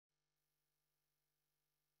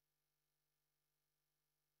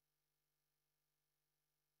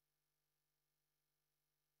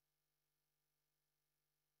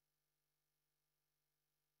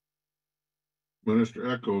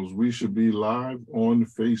Minister Eckles, we should be live on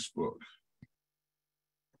Facebook.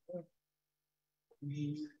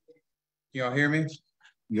 Y'all hear me?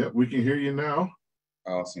 Yep, we can hear you now.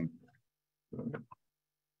 Awesome.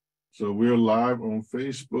 So we're live on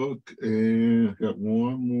Facebook, and got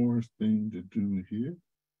one more thing to do here.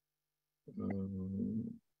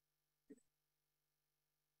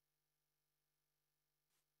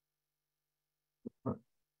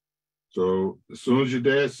 So as soon as your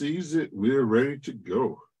dad sees it, we're ready to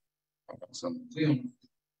go. Awesome. Yeah.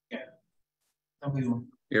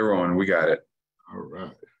 You're on. We got it. All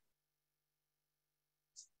right.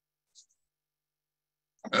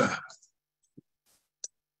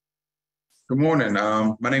 Good morning.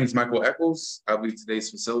 My name is Michael Eckles. I'll be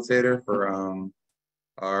today's facilitator for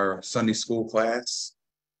our Sunday school class.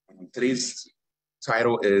 Today's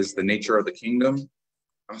title is The Nature of the Kingdom.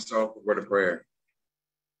 I'm starting with a word of prayer.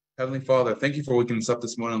 Heavenly Father, thank you for waking us up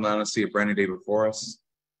this morning and allowing us to see a brand new day before us.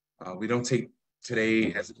 We don't take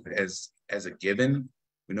today as a given.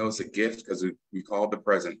 We know it's a gift because we call it the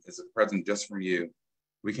present. It's a present just from you.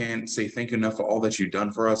 We can't say thank you enough for all that you've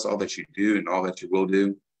done for us, all that you do, and all that you will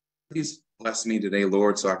do. Please bless me today,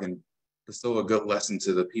 Lord, so I can bestow a good lesson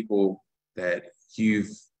to the people that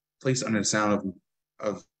you've placed under the sound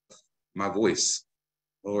of my voice.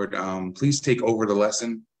 Lord, please take over the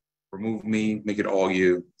lesson. Remove me, make it all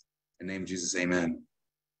you. In the name of Jesus, amen.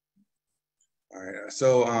 All right,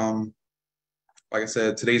 so like I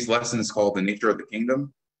said, today's lesson is called The Nature of the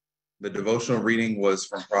Kingdom. The devotional reading was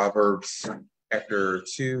from Proverbs chapter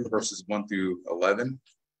 2, verses 1 through 11.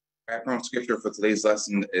 Background scripture for today's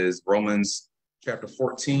lesson is Romans chapter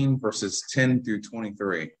 14, verses 10 through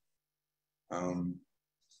 23.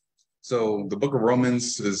 So the book of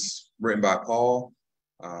Romans is written by Paul.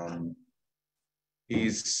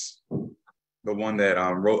 He's the one that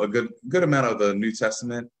wrote a good amount of the New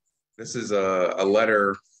Testament. This is a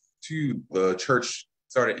letter to the church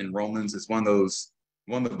started in Romans. It's one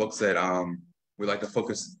of the books that we like to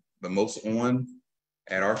focus the most on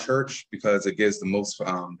at our church because it gives the most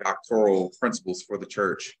doctoral principles for the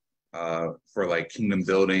church, for like kingdom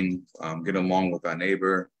building, getting along with our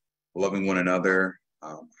neighbor, loving one another,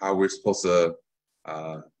 how we're supposed to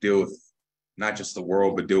deal with not just the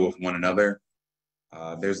world, but deal with one another.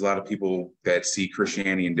 There's a lot of people that see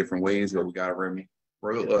Christianity in different ways, but we got to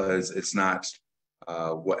realize it's not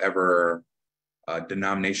whatever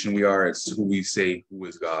denomination we are, it's who we say who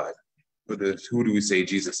is God. Who do we say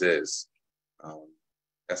Jesus is?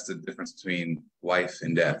 That's the difference between life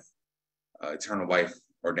and death, eternal life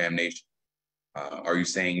or damnation. Are you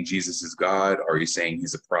saying Jesus is God? Or are you saying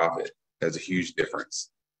he's a prophet? There's a huge difference.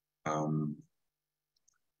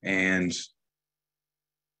 And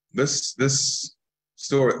this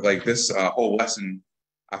story, like this whole lesson,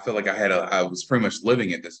 I feel like I was pretty much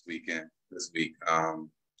living it this week.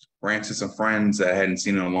 Ran into some friends that I hadn't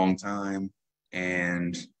seen in a long time,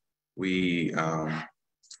 and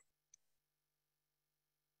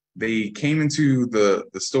they came into the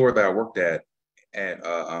store that I worked at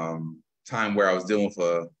a time where I was dealing with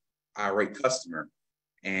a irate customer,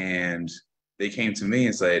 and they came to me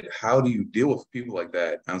and said, "How do you deal with people like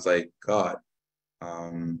that?" I was like, "God,"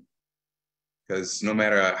 because no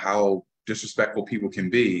matter how disrespectful people can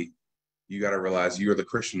be, you got to realize you're the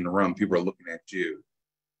Christian in the room. People are looking at you,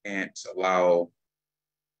 and to allow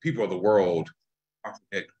people of the world to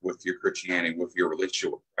contradict with your Christianity, with your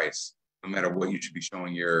relationship with Christ. No matter what, you should be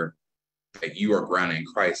showing that you are grounded in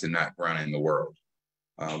Christ and not grounded in the world.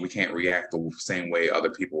 We can't react the same way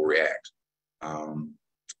other people react.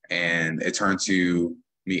 And it turned to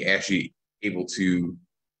me actually able to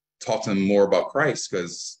talk to them more about Christ,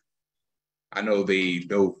 because I know they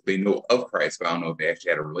know of Christ, but I don't know if they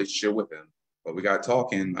actually had a relationship with him. But we got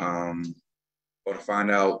talking, to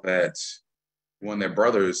find out that one of their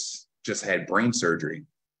brothers just had brain surgery,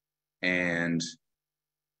 and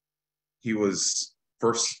he was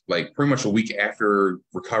first, like pretty much a week after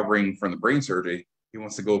recovering from the brain surgery, he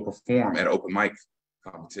wants to go perform at an open mic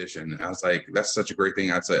competition. And I was like, that's such a great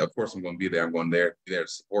thing. I'd say, of course I'm going to be there. I'm going there to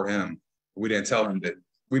support him. We didn't tell him that.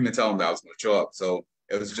 We didn't tell him that I was going to show up. So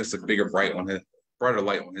it was just a brighter light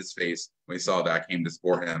on his face when he saw that I came to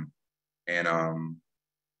support him. And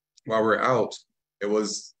while we were out, it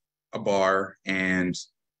was a bar, and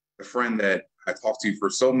a friend that I talked to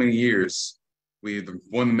for so many years, one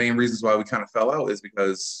of the main reasons why we kind of fell out is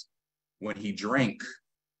because when he drank,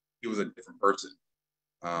 he was a different person.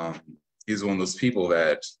 He's one of those people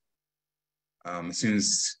that as soon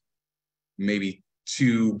as maybe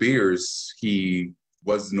 2 beers, he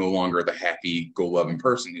was no longer the happy, go-loving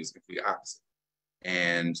person. He was completely opposite.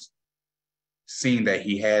 And seeing that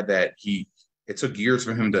he had that, he it took years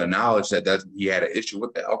for him to acknowledge that he had an issue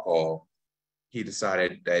with the alcohol. He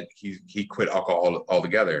decided that he quit alcohol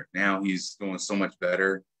altogether. Now he's doing so much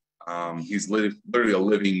better. He's literally a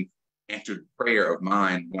living answered prayer of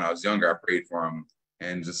mine. When I was younger, I prayed for him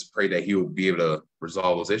and just prayed that he would be able to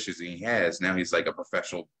resolve those issues. And he has. Now he's like a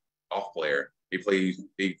professional golf player. He flew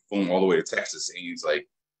him all the way to Texas, and he's like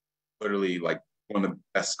literally like one of the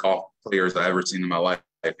best golf players I've ever seen in my life.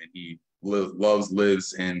 And he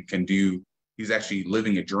lives, and can do. He's actually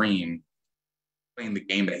living a dream, playing the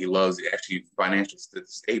game that he loves. He's actually financially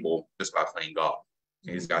stable just by playing golf.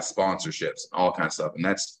 And he's got sponsorships and all kinds of stuff. And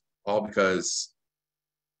that's all because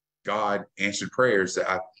God answered prayers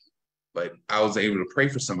that I was able to pray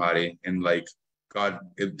for somebody, and like God,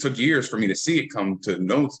 it took years for me to see it come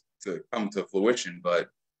to fruition, but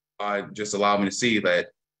God just allowed me to see that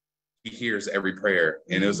he hears every prayer.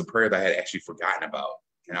 And it was a prayer that I had actually forgotten about.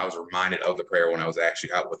 And I was reminded of the prayer when I was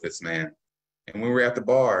actually out with this man. And when we were at the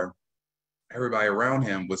bar, everybody around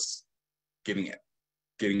him was getting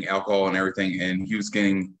alcohol and everything. And he was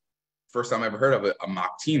getting, first time I ever heard of it, a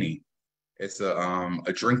martini. It's a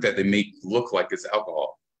drink that they make look like it's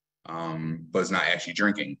alcohol, but it's not actually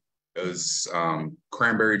drinking. It was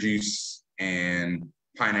cranberry juice and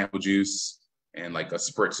pineapple juice and like a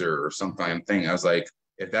spritzer or some kind of thing. I was like,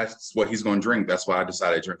 if that's what he's going to drink, that's what I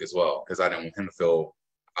decided to drink as well, because I didn't want him to feel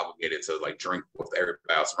obligated to like drink with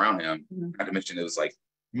everybody else around him. Not to mention it was like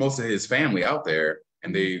most of his family out there,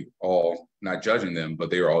 and they all, not judging them, but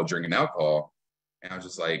they were all drinking alcohol. And I was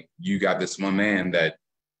just like, you got this one man that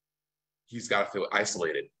he's got to feel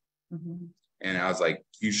isolated. And I was like,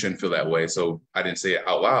 you shouldn't feel that way. So I didn't say it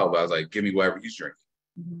out loud, but I was like, give me whatever he's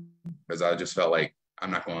drinking. Because I just felt like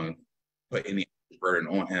I'm not going to put any burden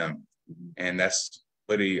on him. And that's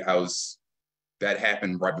literally, that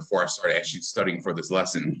happened right before I started actually studying for this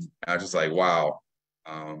lesson. And I was just like, wow,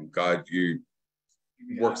 God, you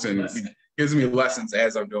works in, he gives me lessons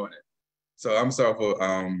as I'm doing it. So I'm sorry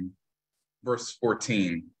for verse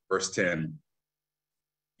 14, verse 10.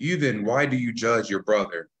 You then, why do you judge your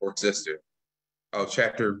brother or sister? Oh,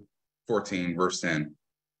 chapter 14, verse 10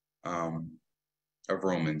 of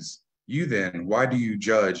Romans. You then, why do you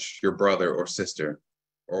judge your brother or sister?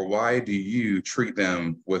 Or why do you treat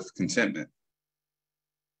them with contentment?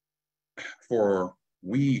 For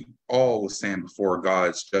we all will stand before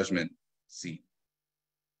God's judgment seat.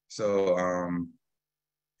 So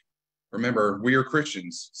remember, we are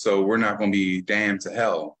Christians, so we're not going to be damned to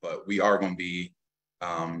hell, but we are going to be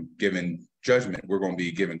given judgment. We're going to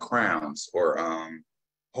be given crowns, or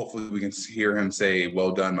hopefully we can hear him say,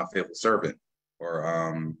 well done, my faithful servant,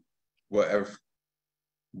 or whatever.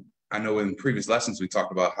 I know in previous lessons we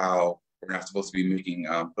talked about how we're not supposed to be making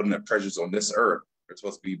building up treasures on this earth. We're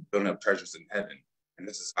supposed to be building up treasures in heaven, and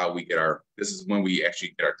this is how we get this is when we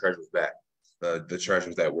actually get our treasures back, the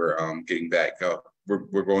treasures that we're getting back.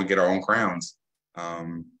 We're going to get our own crowns. I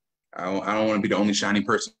don't want to be the only shiny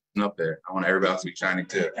person up there. I want everybody else to be shining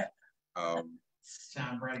too.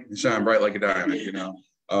 Shine bright like a diamond, you know.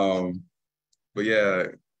 But yeah,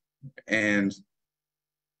 and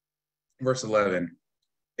verse 11,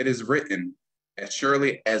 it is written, as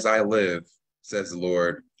surely as I live, says the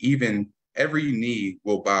Lord, even every knee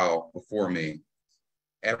will bow before me,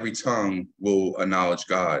 every tongue will acknowledge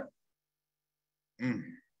God.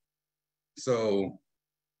 So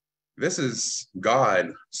this is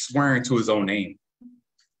God swearing to his own name.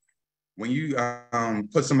 When you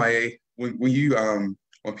put somebody, when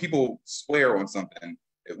people swear on something,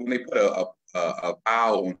 when they put a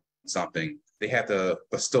vow on something, they have to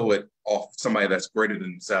bestow it off somebody that's greater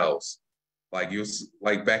than themselves. Like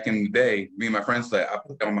back in the day, me and my friends said, I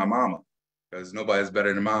put that on my mama, because nobody's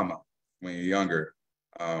better than mama when you're younger.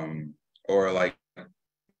 Or like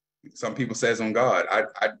some people says on God. I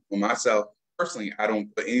for myself personally, I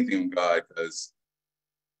don't put anything on God, because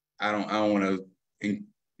I don't want to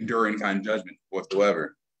endure any kind of judgment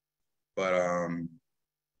whatsoever. But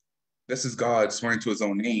this is God swearing to his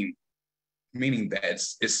own name, meaning that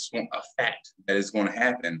it's a fact that is going to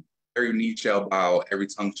happen. Every knee shall bow, every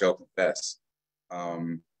tongue shall confess.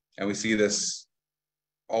 And we see this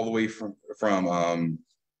all the way from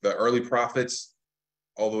the early prophets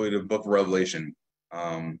all the way to the book of Revelation.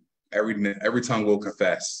 Every tongue will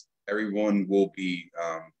confess. Everyone will be,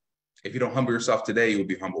 if you don't humble yourself today, you will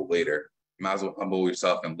be humbled later. You might as well humble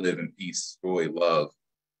yourself and live in peace, joy, love,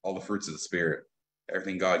 all the fruits of the Spirit.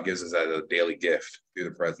 Everything God gives us as a daily gift through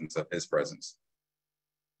the presence of his presence.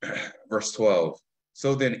 Verse 12.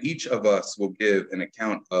 So then each of us will give an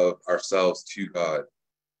account of ourselves to God.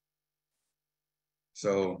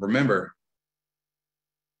 So remember,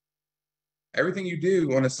 everything you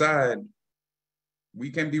do on the side, we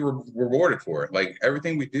can be rewarded for it. Like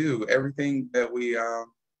everything we do, everything that we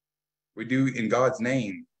do in God's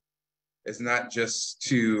name, is not just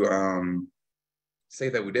to say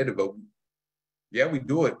that we did it, but yeah, we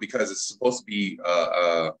do it because it's supposed to be.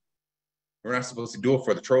 We're not supposed to do it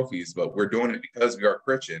for the trophies, but we're doing it because we are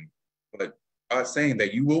Christian. But God's saying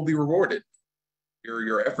that you will be rewarded.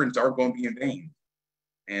 Your efforts aren't going to be in vain.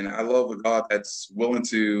 And I love a God that's willing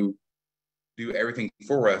to do everything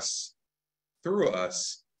for us, through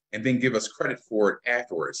us, and then give us credit for it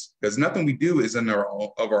afterwards. Because nothing we do is of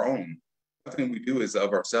our own. Nothing we do is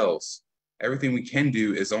of ourselves. Everything we can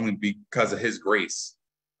do is only because of His grace.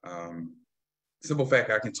 Simple fact,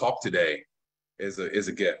 I can talk today is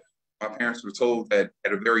a gift. My parents were told that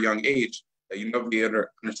at a very young age that you never be able to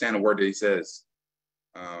understand a word that He says.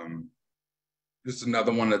 This is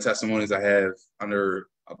another one of the testimonies I have under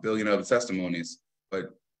a billion other testimonies,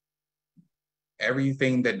 but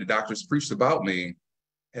everything that the doctors preached about me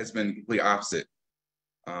has been completely opposite.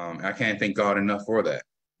 I can't thank God enough for that.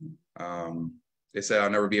 They said I'll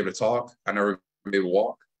never be able to talk. I'll never be able to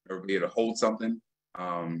walk, never be able to hold something.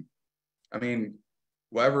 I mean,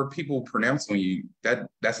 whatever people pronounce on you,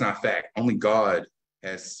 that's not fact. Only God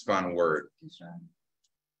has final word. That's right.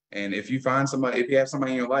 And if you have somebody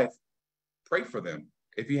in your life, pray for them.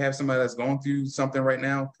 If you have somebody that's going through something right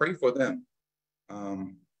now, pray for them. I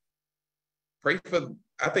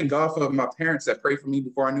thank God for my parents that prayed for me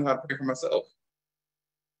before I knew how to pray for myself.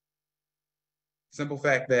 Simple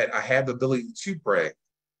fact that I have the ability to pray.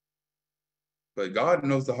 But God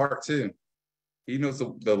knows the heart too. He knows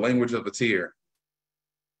the language of a tear.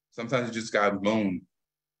 Sometimes you just gotta moan.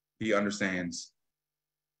 He understands.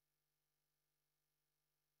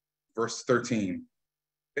 Verse 13.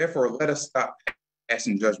 Therefore, let us stop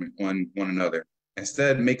passing judgment on one another.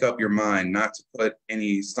 Instead, make up your mind not to put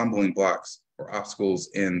any stumbling blocks or obstacles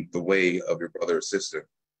in the way of your brother or sister.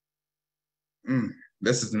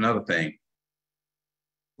 This is another thing.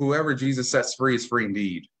 Whoever Jesus sets free is free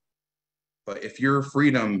indeed. But if your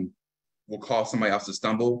freedom will cause somebody else to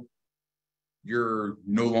stumble, you're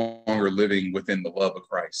no longer living within the love of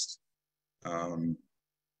Christ.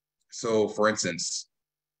 So, for instance,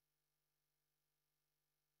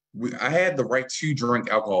 I had the right to drink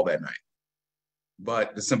alcohol that night.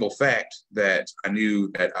 But the simple fact that I knew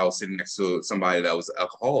that I was sitting next to somebody that was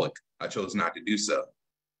alcoholic, I chose not to do so.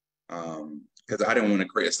 Because I didn't want to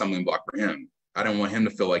create a stumbling block for him. I didn't want him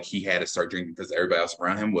to feel like he had to start drinking because everybody else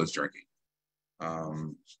around him was drinking.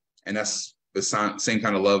 And that's the same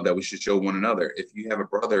kind of love that we should show one another. If you have a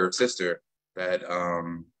brother or sister that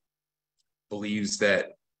believes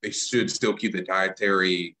that they should still keep the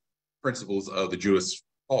dietary principles of the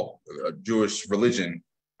Jewish religion,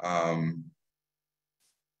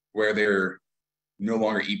 where they're no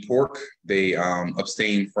longer eat pork, they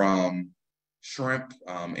abstain from shrimp,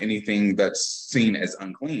 anything that's seen as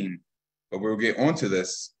unclean. But we'll get onto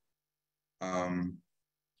this.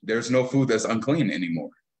 There's no food that's unclean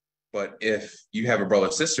anymore. But if you have a brother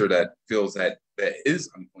or sister that feels that is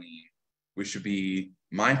unclean, we should be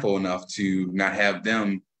mindful enough to not have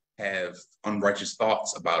them have unrighteous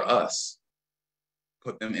thoughts about us,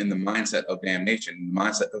 put them in the mindset of damnation, the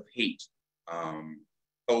mindset of hate,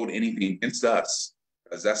 hold anything against us,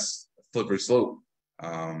 because that's a slippery slope.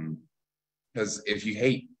 Because if you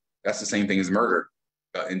hate, that's the same thing as murder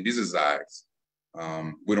in Jesus' eyes.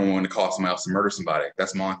 We don't want to cause somebody else to murder somebody.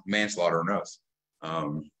 That's manslaughter on us.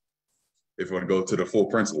 If you want to go to the full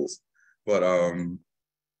principles. But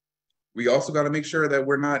we also got to make sure that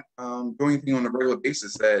we're not doing anything on a regular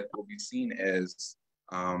basis that will be seen as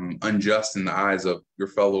unjust in the eyes of your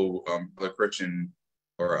fellow brother Christian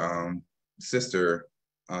or sister.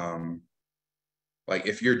 Like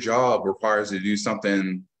if your job requires you to do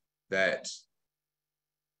something that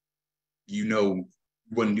you know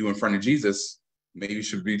wouldn't do in front of Jesus, maybe you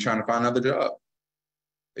should be trying to find another job.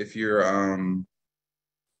 If you're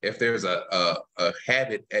if there's a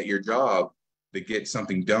habit at your job to get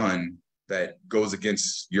something done that goes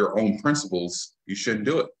against your own principles, you shouldn't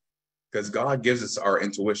do it, because God gives us our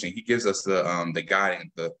intuition. He gives us the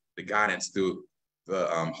guidance through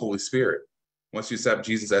the Holy Spirit. Once you accept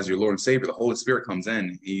Jesus as your Lord and Savior, the Holy Spirit comes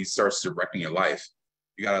in. He starts directing your life.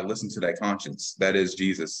 You got to listen to that conscience. That is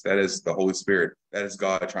Jesus. That is the Holy Spirit. That is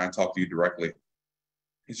God trying to talk to you directly.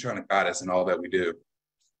 He's trying to guide us in all that we do.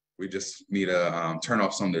 We just need to turn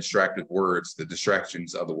off some of the distractive words, the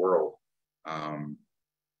distractions of the world. I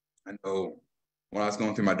know when I was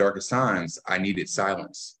going through my darkest times, I needed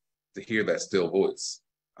silence to hear that still voice.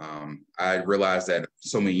 I realized that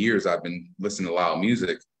so many years I've been listening to loud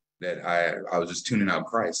music that I was just tuning out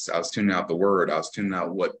Christ. I was tuning out the word. I was tuning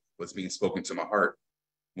out what was being spoken to my heart.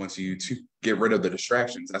 Once you get rid of the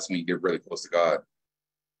distractions, that's when you get really close to God.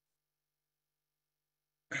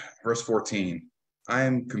 Verse 14, I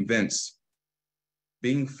am convinced,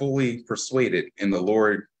 being fully persuaded in the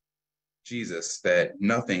Lord Jesus, that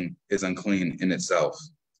nothing is unclean in itself.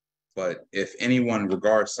 But if anyone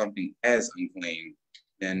regards something as unclean,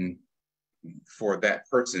 then for that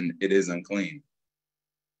person, it is unclean.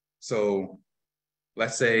 So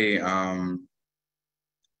let's say a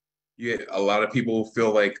lot of people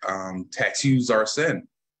feel like tattoos are a sin,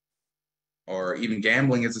 or even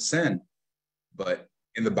gambling is a sin. But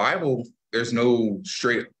in the Bible, there's no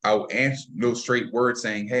straight out answer, no straight word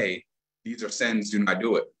saying, hey, these are sins, do not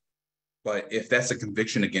do it. But if that's a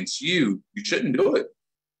conviction against you, you shouldn't do it.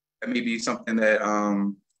 That may be something that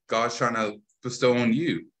God's trying to bestow on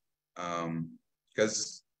you.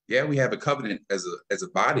 Because we have a covenant as a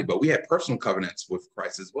body, but we have personal covenants with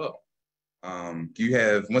Christ as well.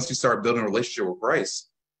 Once you start building a relationship with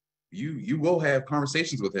Christ, you will have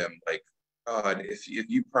conversations with him. Like, God, if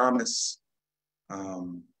you promise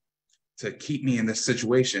to keep me in this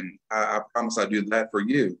situation, I promise I'll do that for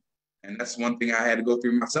you. And that's one thing I had to go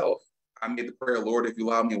through myself. I made the prayer, Lord, if you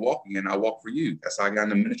allow me to walk again, I'll walk for you. That's how I got in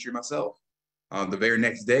the ministry myself. The very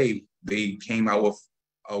next day, they came out with,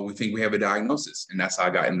 oh, we think we have a diagnosis. And that's how I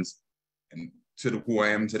got to who I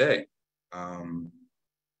am today.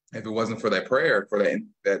 If it wasn't for that prayer, for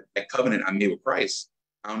that covenant I made with Christ,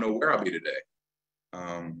 I don't know where I'll be today.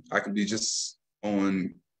 I could be just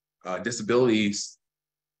on disabilities,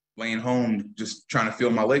 laying home, just trying to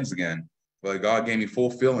feel my legs again. But God gave me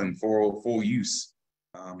full feeling, full use.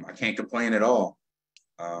 I can't complain at all.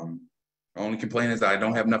 The only complaint is that I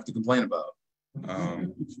don't have enough to complain about.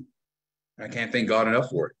 I can't thank God enough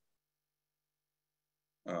for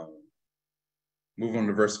it. Move on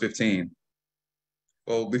to verse 15.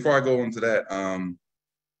 Well, before I go into that,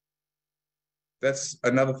 that's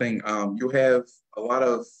another thing. You'll have a lot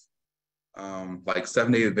of like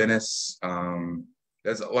Seventh-day Adventists.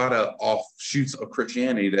 There's a lot of offshoots of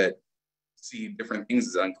Christianity that see different things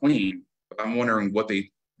as unclean. But I'm wondering what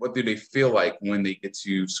do they feel like when they get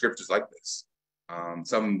to scriptures like this?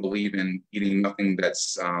 Some believe in eating nothing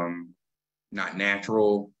that's not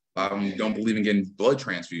natural. Don't believe in getting blood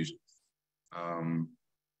transfusions.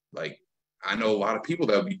 Like, I know a lot of people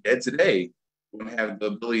that would be dead today wouldn't have the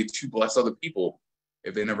ability to bless other people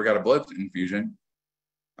if they never got a blood infusion.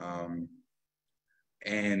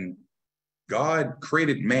 And God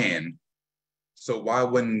created man, so why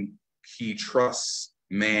wouldn't he trust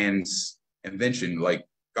man's invention? Like,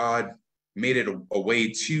 God made it a way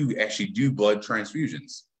to actually do blood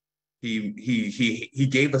transfusions. He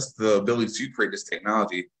gave us the ability to create this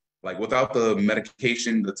technology. Like, without the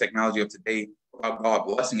medication, the technology of today, without God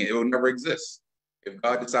blessing it, it would never exist. If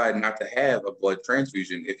God decided not to have a blood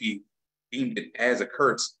transfusion, if he deemed it as a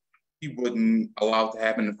curse, he wouldn't allow it to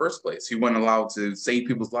happen in the first place. He wouldn't allow it to save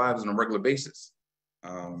people's lives on a regular basis.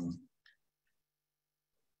 The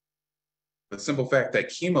simple fact that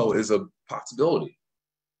chemo is a possibility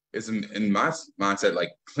is, in my mindset,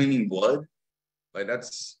 like cleaning blood, like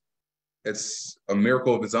it's a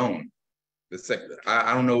miracle of its own.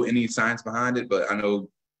 I don't know any science behind it, but I know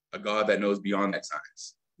a God that knows beyond that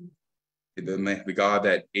science. The God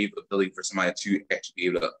that gave the ability for somebody to actually be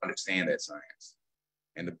able to understand that science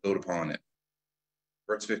and to build upon it.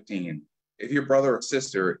 Verse 15, if your brother or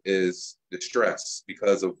sister is distressed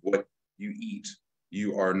because of what you eat,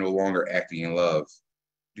 you are no longer acting in love.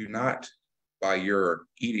 Do not, by your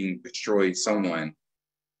eating, destroy someone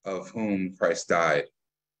of whom Christ died.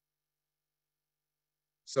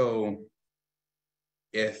 So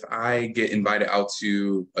if I get invited out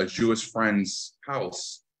to a Jewish friend's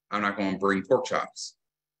house, I'm not going to bring pork chops.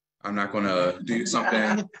 I'm not going to do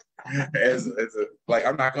something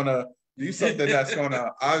I'm not going to do something that's going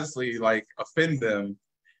to obviously like offend them,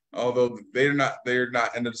 although they're not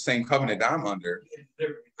in the same covenant that I'm under.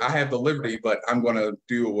 I have the liberty, but I'm going to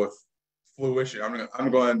do it with fruition.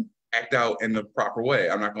 I'm going to act out in the proper way.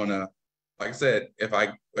 I'm not going to, like I said, if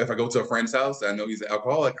I go to a friend's house, I know he's an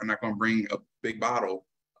alcoholic, I'm not going to bring a big bottle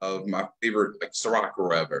of my favorite, like Ciroc or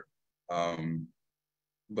whatever.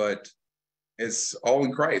 But it's all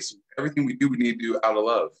in Christ. Everything we do, we need to do out of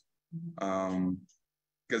love.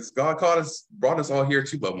 Because God brought us all here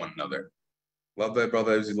to love one another. Love that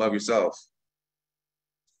brother as you love yourself.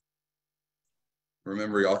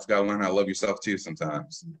 Remember, you also got to learn how to love yourself too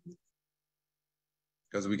sometimes.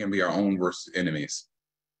 Because we can be our own worst enemies.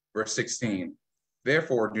 Verse 16,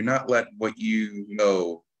 therefore, do not let what you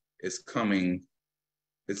know is coming,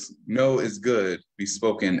 is good, be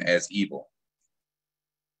spoken as evil.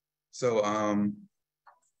 So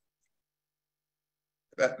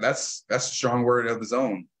that's a strong word of his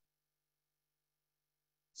own.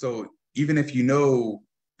 So even if you know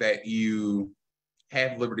that you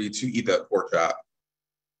have liberty to eat that pork chop,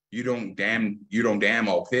 you don't damn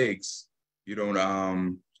all pigs. You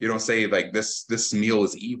don't say like this meal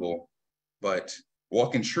is evil, but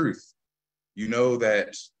walk in truth. You know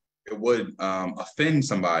that it would offend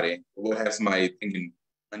somebody, it would have somebody thinking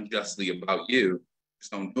unjustly about you.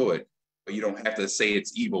 Just don't do it. But you don't have to say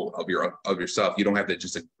it's evil of yourself. You don't have to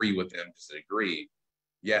just agree with them, just agree.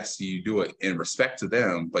 Yes, you do it in respect to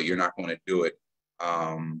them, but you're not going to do it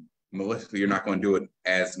maliciously. You're not going to do it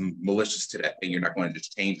as malicious to that thing. You're not going to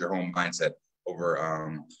just change your whole mindset over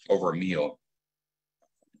a meal.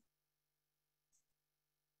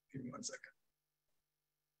 Give me 1 second.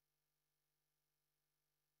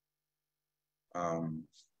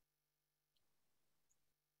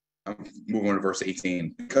 I'm moving on to verse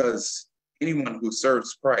 18. Because anyone who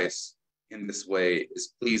serves Christ in this way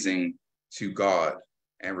is pleasing to God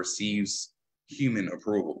and receives human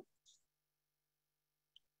approval.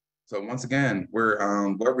 So once again, we're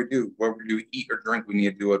whatever we do eat or drink, we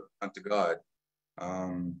need to do it unto God.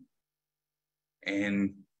 And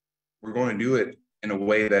we're going to do it in a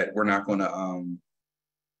way that we're not going to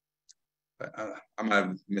I'm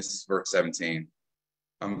going to miss verse 17.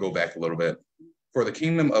 I'm going to go back a little bit. For the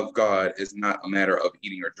kingdom of God is not a matter of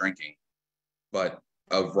eating or drinking, but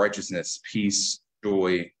of righteousness, peace,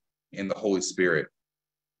 joy in the Holy Spirit.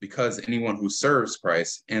 Because anyone who serves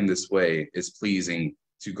Christ in this way is pleasing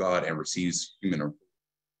to God and receives human approval.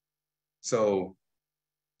 So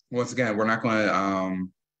once again, we're not going to,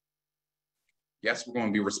 yes, we're going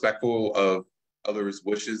to be respectful of others'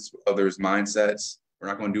 wishes, others' mindsets. We're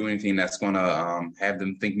not going to do anything that's going to have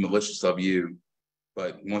them think malicious of you.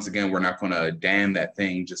 But once again, we're not going to damn that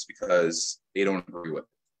thing just because they don't agree with it.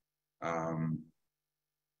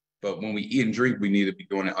 But when we eat and drink, we need to be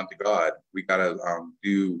doing it unto God. We got to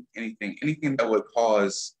do anything that would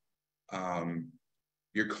cause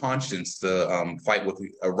your conscience to fight with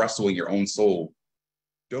a wrestle in your own soul.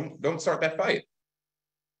 Don't start that fight.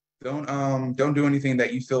 Don't do anything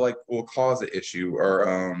that you feel like will cause an issue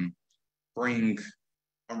or bring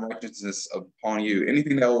unrighteousness upon you.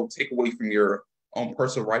 Anything that will take away from your own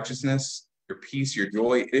personal righteousness, your peace, your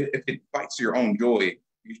joy. If it fights your own joy,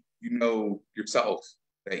 you know yourself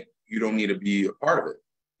that you don't need to be a part of it.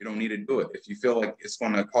 You don't need to do it. If you feel like it's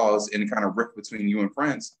going to cause any kind of rift between you and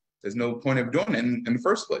friends, there's no point of doing it in the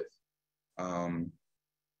first place.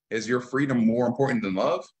 Is your freedom more important than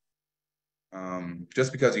love?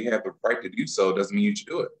 Just because you have the right to do so doesn't mean you should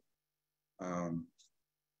do it.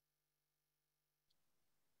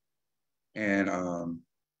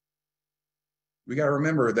 We got to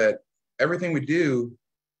remember that everything we do,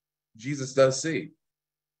 Jesus does see.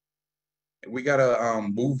 We got to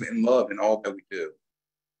move in love in all that we do,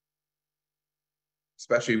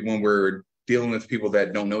 especially when we're dealing with people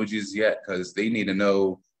that don't know Jesus yet, because they need to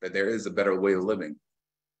know that there is a better way of living.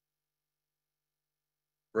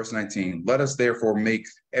 Verse 19, let us therefore make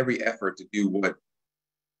every effort to do what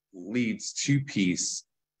leads to peace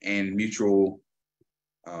and mutual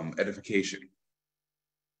edification.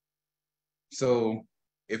 So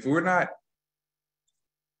if we're not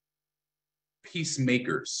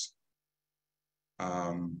peacemakers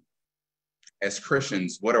as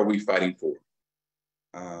Christians, what are we fighting for?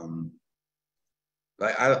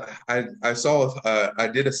 I saw I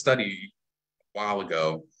did a study a while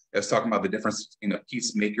ago. I was talking about the difference between a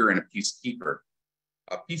peacemaker and a peacekeeper.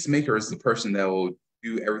 A peacemaker is the person that will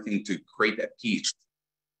do everything to create that peace.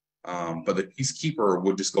 But the peacekeeper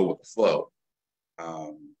will just go with the flow.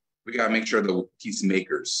 We got to make sure that we're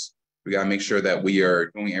peacemakers. We got to make sure that we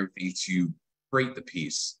are doing everything to create the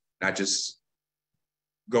peace, not just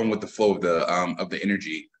going with the flow of the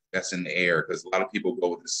energy that's in the air. Because a lot of people go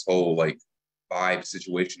with this whole like vibe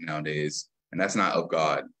situation nowadays, and that's not of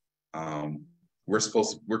God.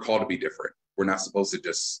 We're called to be different. We're not supposed to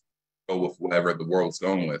just go with whatever the world's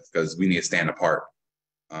going with, because we need to stand apart.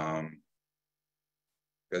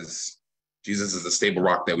 Because Jesus is a stable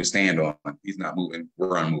rock that we stand on. He's not moving.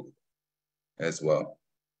 We're unmovable as well.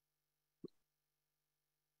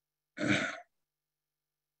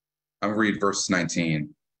 I'm read verse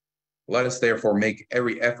 19. Let us therefore make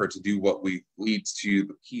every effort to do what leads to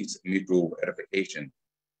the peace and mutual edification.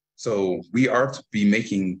 So we are to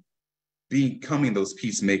be becoming those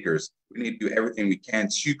peacemakers. We need to do everything we can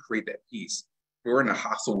to create that peace. If we're in a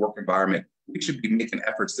hostile work environment, we should be making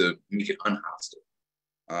efforts to make it unhostile.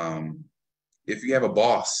 If you have a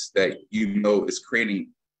boss that you know is creating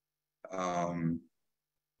angst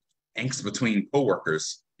between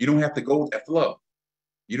coworkers, you don't have to go with that flow.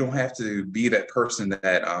 You don't have to be that person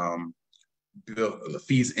that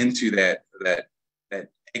feeds into that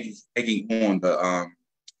egging on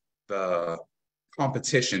the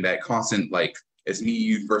competition, that constant, like, it's me,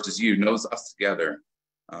 you versus you, knows us together.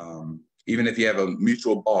 Even if you have a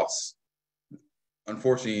mutual boss,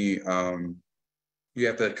 unfortunately, you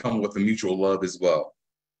have to come with a mutual love as well.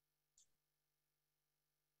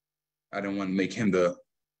 I don't want to make him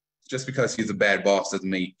just because he's a bad boss doesn't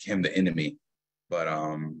make him the enemy, but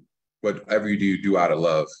whatever you do out of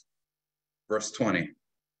love. Verse 20,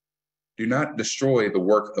 do not destroy the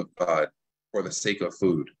work of God for the sake of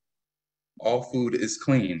food. All food is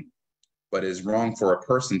clean, but it is wrong for a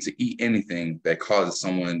person to eat anything that causes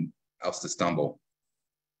someone else to stumble.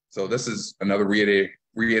 So this is another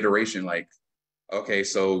reiteration, like, okay,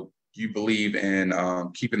 so you believe in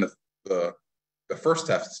keeping the first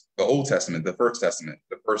test, the Old Testament, the First Testament,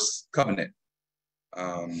 the first covenant.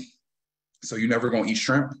 So you're never going to eat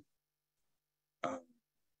shrimp.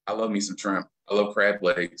 I love me some shrimp. I love crab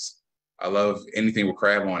legs. I love anything with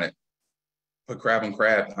crab on it. Put crab on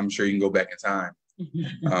crab. I'm sure you can go back in time.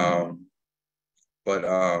 But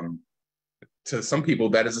to some people,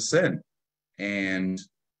 that is a sin. And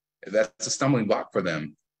that's a stumbling block for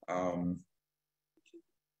them.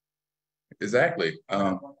 Exactly.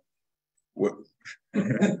 What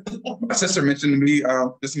my sister mentioned to me,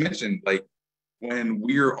 like, when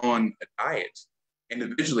we're on a diet,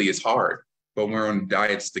 individually it's hard, but when we're on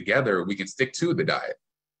diets together, we can stick to the diet.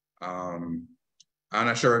 I'm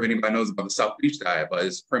not sure if anybody knows about the South Beach diet, but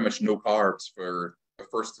it's pretty much no carbs for the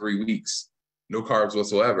first 3 weeks, no carbs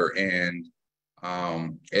whatsoever. And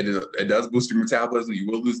it does boost your metabolism. You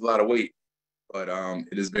will lose a lot of weight, but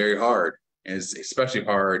it is very hard. And it's especially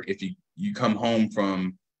hard if you come home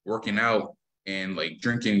from working out and like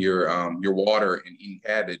drinking your water and eating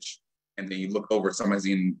cabbage, and then you look over, somebody's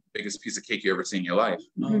eating the biggest piece of cake you ever seen in your life,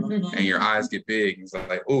 and your eyes get big. It's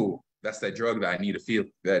like, oh, that's that drug that I need to feel,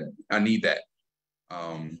 that I need that.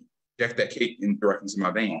 Inject that cake directly into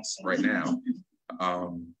my veins right now.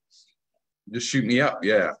 Just shoot me up,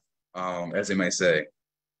 yeah, as they might say.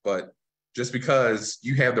 But just because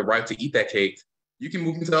you have the right to eat that cake, you can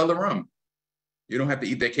move into the other room. You don't have to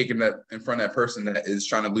eat that cake in front of that person that is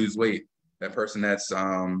trying to lose weight, that person that's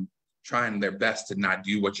trying their best to not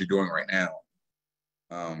do what you're doing right now.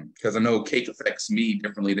 Because I know cake affects me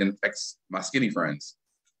differently than it affects my skinny friends.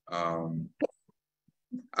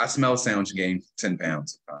 I smell a sandwich and gain 10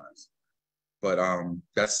 pounds sometimes, but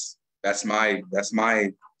that's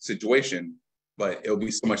my situation. But it'll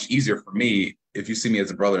be so much easier for me if you see me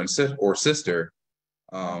as a brother and sister.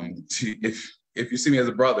 If you see me as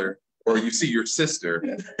a brother, or you see your sister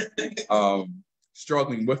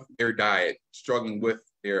struggling with their diet, struggling with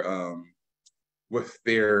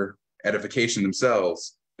their edification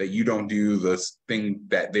themselves, that you don't do the thing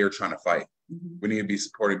that they're trying to fight. We need to be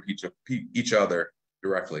supporting each other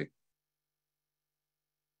directly.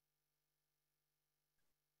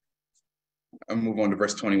 I'll move on to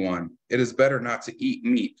verse 21. It is better not to eat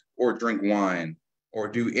meat or drink wine or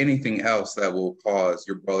do anything else that will cause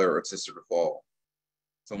your brother or sister to fall.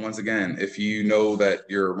 So once again, if you know that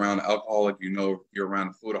you're around an alcoholic, you know you're around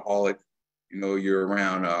a foodaholic, you know you're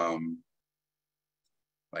around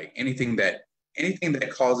like anything that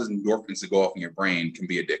causes endorphins to go off in your brain can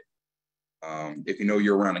be addictive. If you know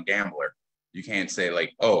you're around a gambler, you can't say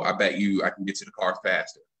like, oh, I bet you I can get to the car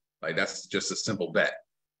faster. Like, that's just a simple bet,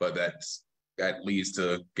 but that leads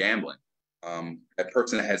to gambling. That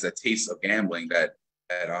person that has a taste of gambling, that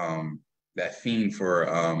fiend for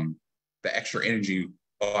the extra energy.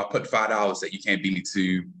 Oh, I put $5 that you can't beat me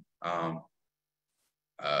to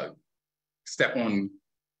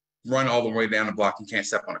run all the way down the block. You can't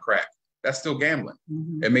step on a crack. That's still gambling.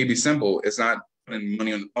 It may be simple. It's not putting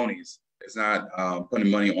money on the ponies. It's not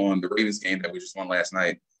putting money on the Ravens game that we just won last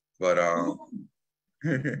night. But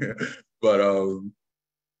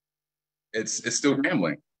it's still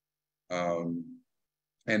gambling, and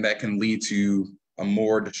that can lead to a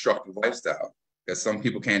more destructive lifestyle. Because some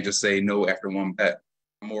people can't just say no after one bet.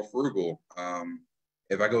 I'm more frugal.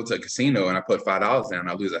 If I go to a casino and I put $5 down,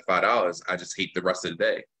 I lose that $5. I just hate the rest of the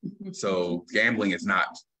day. So gambling is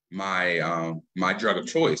not my drug of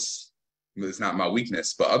choice. It's not my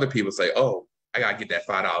weakness. But other people say, "Oh, I gotta get that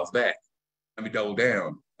 $5 back. Let me double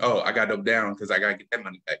down. Oh, I gotta double down because I gotta get that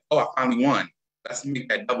money back. Oh, I finally won. Let's make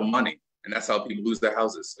that double money." And that's how people lose their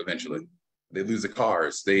houses eventually. They lose their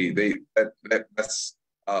cars. That's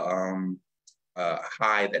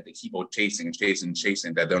high that they keep on chasing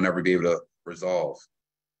that they'll never be able to resolve.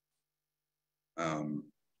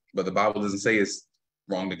 But the Bible doesn't say it's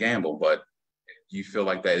wrong to gamble, but if you feel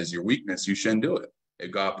like that is your weakness, you shouldn't do it.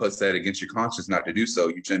 If God puts that against your conscience not to do so,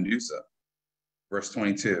 you shouldn't do so. Verse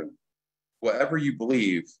 22. whatever you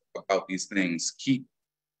believe about these things, keep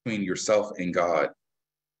between yourself and God.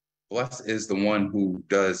 Blessed is the one who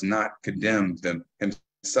does not condemn them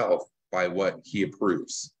himself by what he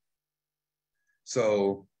approves.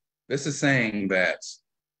 So this is saying that,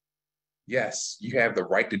 yes, you have the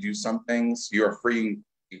right to do some things. You are free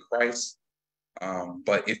in Christ.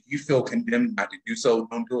 But if you feel condemned not to do so,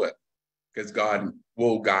 don't do it, because God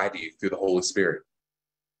will guide you through the Holy Spirit.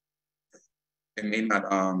 It may not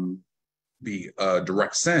be a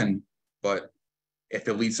direct sin, but if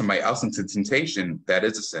it leads somebody else into temptation, that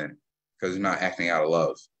is a sin, because you're not acting out of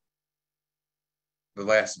love. The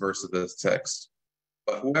last verse of this text.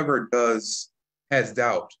 But whoever has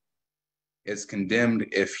doubt is condemned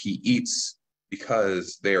if he eats,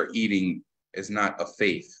 because their eating is not of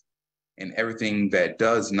faith. And everything that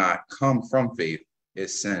does not come from faith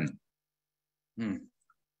is sin.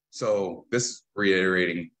 So this is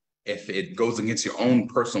reiterating, if it goes against your own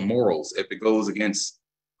personal morals, if it goes against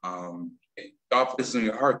God puts in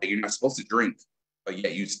your heart that you're not supposed to drink, but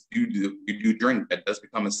yet you do drink, that does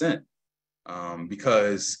become a sin.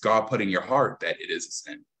 Because God put in your heart that it is a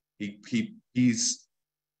sin. He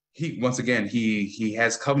once again, he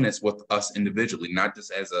has covenants with us individually, not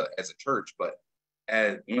just as a church, but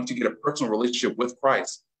once you get a personal relationship with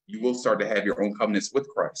Christ, you will start to have your own covenants with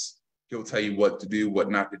Christ. He'll tell you what to do, what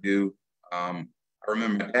not to do. I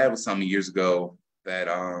remember my dad was telling me years ago that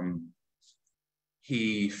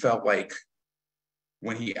he felt like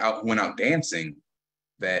when he went out dancing,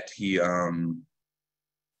 that he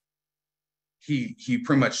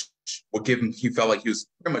pretty much he felt like he was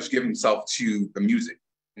pretty much giving himself to the music,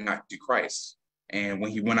 not to Christ. And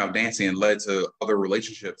when he went out dancing, it led to other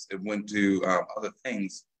relationships. It went to other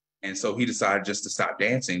things. And so he decided just to stop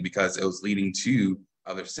dancing because it was leading to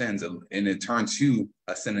other sins. And it turned to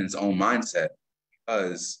a sin in his own mindset,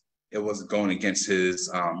 because it was going against his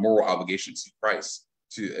moral obligation to Christ,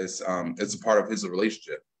 as a part of his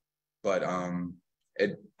relationship. But I'm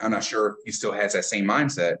not sure if he still has that same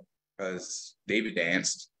mindset, because David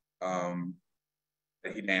danced,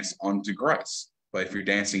 that he danced onto Christ. But if you're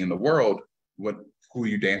dancing in the world, who are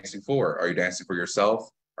you dancing for? Are you dancing for yourself?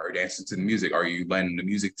 Are you dancing to the music? Are you letting the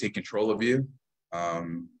music take control of you?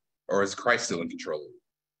 Or is Christ still in control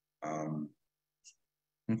of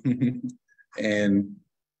you? And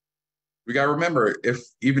we got to remember,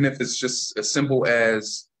 even if it's just as simple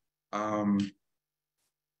as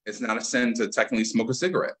it's not a sin to technically smoke a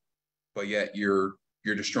cigarette, but yet you're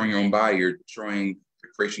destroying your own body, you're destroying the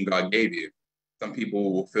creation God gave you. Some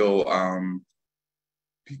people will feel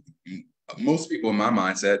most people in my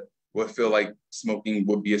mindset would feel like smoking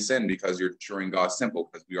would be a sin because you're destroying God's temple,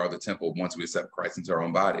 because we are the temple once we accept Christ into our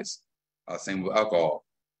own bodies. Same with alcohol.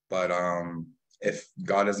 But if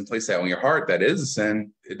God doesn't place that on your heart, that is a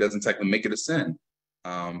sin. It doesn't technically make it a sin.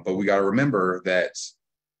 But we got to remember that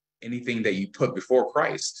anything that you put before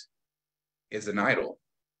Christ is an idol.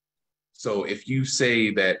 So if you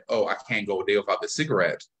say that, oh, I can't go a day without the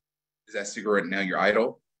cigarette, is that cigarette now your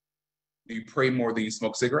idol? Do you pray more than you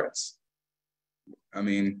smoke cigarettes? I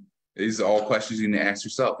mean, these are all questions you need to ask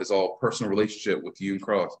yourself. It's all personal relationship with you and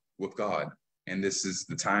Christ, with God. And this is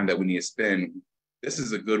the time that we need to spend. This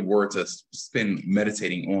is a good word to spend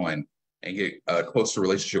meditating on and get a closer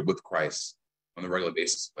relationship with Christ on a regular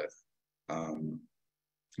basis with.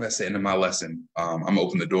 That's the end of my lesson. I'm gonna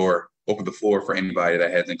open the floor for anybody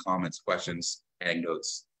that has any comments, questions,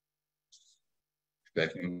 anecdotes.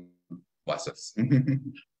 That can bless us.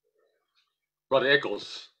 Brother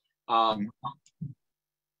Eckles,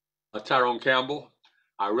 Tyrone Campbell,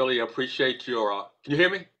 I really appreciate your, can you hear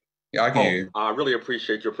me? Yeah, I can hear you. I really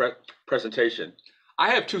appreciate your presentation.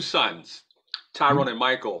 I have two sons, Tyrone and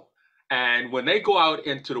Michael, and when they go out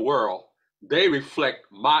into the world, they reflect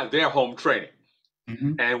their home training.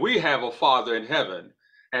 And we have a Father in heaven.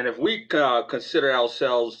 And if we consider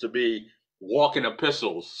ourselves to be walking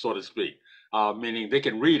epistles, so to speak, meaning they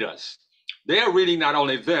can read us, they're reading not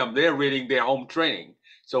only them, they're reading their home training.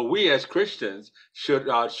 So we as Christians should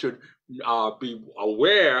be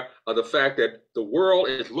aware of the fact that the world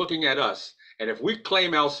is looking at us. And if we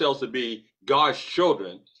claim ourselves to be God's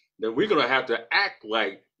children, then we're going to have to act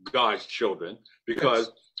like God's children,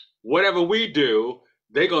 because whatever we do,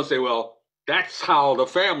 they're going to say, well, that's how the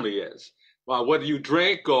family is. Whether you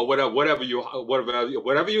drink or whatever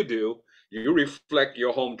you do, you reflect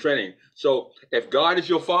your home training. So if God is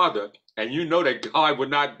your father and you know that God would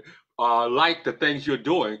not like the things you're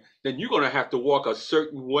doing, then you're going to have to walk a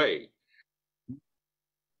certain way.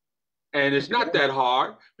 And it's not that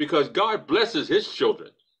hard, because God blesses his children.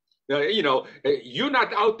 Now, you're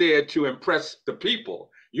not out there to impress the people.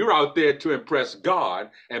 You're out there to impress God,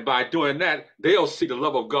 and by doing that, they'll see the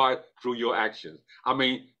love of God through your actions. I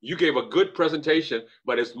mean, you gave a good presentation,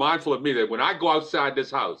 but it's mindful of me that when I go outside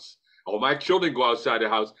this house, or my children go outside the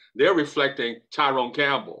house, they're reflecting Tyrone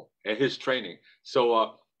Campbell and his training.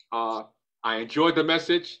 So I enjoyed the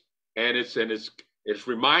message, and it's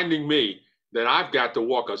reminding me that I've got to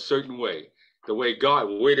walk a certain way, the way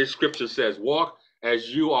the scripture says, walk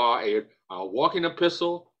as you are a walking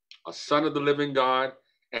epistle, a son of the living God,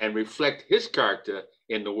 and reflect his character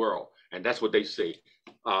in the world. And that's what they say.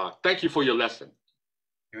 Thank you for your lesson.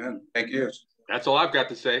 Amen. Thank you. That's all I've got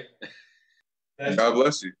to say. God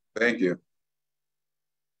bless you. Thank you.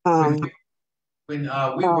 When we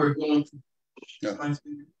were going through, So,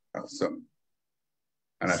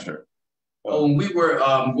 I'm not sure. when we were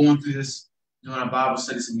going through this during our Bible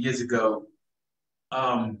study some years ago,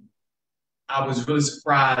 I was really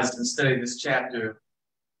surprised and studied this chapter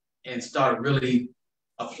and started really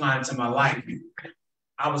applying to my life.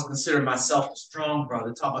 I was considering myself a strong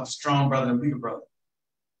brother, talking about the strong brother and weaker brother.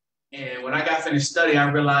 And when I got finished studying, I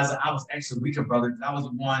realized that I was actually a weaker brother. I was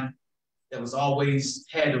the one that was always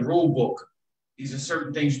had the rule book. These are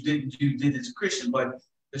certain things you did as a Christian, but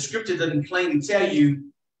the scripture doesn't plainly tell you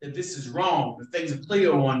that this is wrong. The things are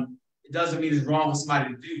clear on, it doesn't mean it's wrong for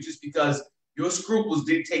somebody to do just because your scruples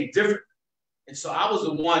dictate different. And so I was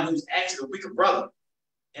the one who was actually a weaker brother.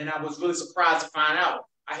 And I was really surprised to find out.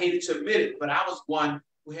 I hated to admit it, but I was one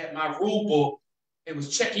who had my rule book and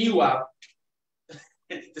was checking you out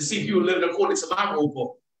to see if you were living according to my rule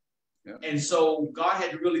book. Yeah. And so God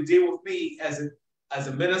had to really deal with me as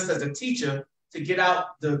a minister, as a teacher, to get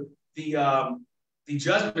out the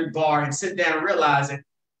judgment bar and sit down and realize that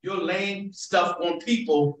you're laying stuff on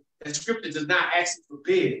people that scripture does not actually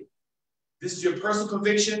forbid. This is your personal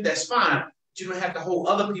conviction, that's fine. But you don't have to hold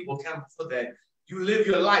other people accountable for that. You live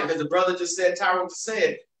your life, as the brother just said, Tyrone just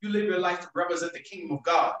said, you live your life to represent the kingdom of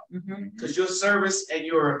God. Because your service and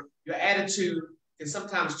your attitude can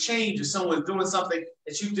sometimes change if someone's doing something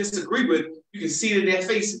that you disagree with. You can see it in their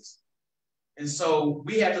faces. And so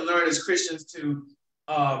we have to learn as Christians to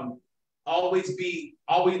always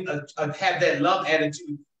have that love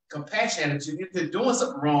attitude, compassion attitude. If they're doing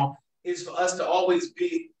something wrong, is for us to always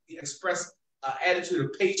express an attitude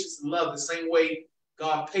of patience and love the same way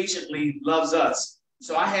God patiently loves us.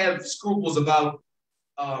 So I have scruples about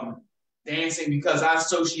dancing because I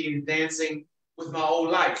associated dancing with my old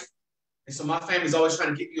life. And so my family's always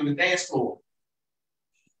trying to get me on the dance floor.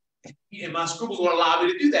 And my scruples won't allow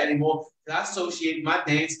me to do that anymore because I associated my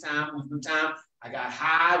dance time with the time I got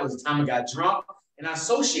high, was the time I got drunk, and I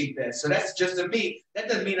associate that. So that's just to me. That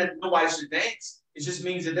doesn't mean that nobody should dance. It just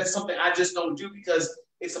means that that's something I just don't do because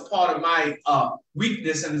it's a part of my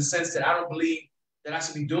weakness in the sense that I don't believe that I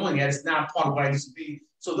should be doing it. It's not a part of what I used to be.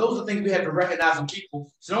 So those are things we have to recognize in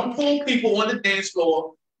people. So don't pull people on the dance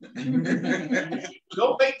floor.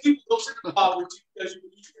 Don't make people go to the bar with you because you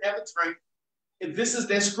can have a drink. If this is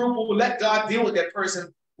their scruple, let God deal with that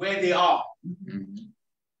person where they are.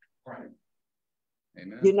 Right.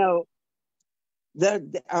 Amen. You know,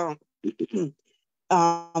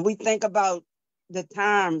 we think about the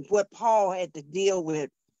time what Paul had to deal with.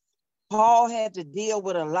 Paul had to deal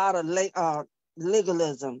with a lot of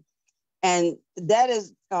legalism, and that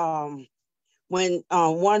is when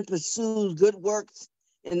one pursues good works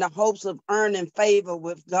in the hopes of earning favor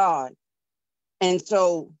with God. And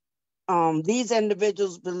so these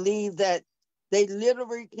individuals believe that they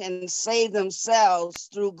literally can save themselves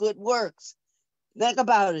through good works. Think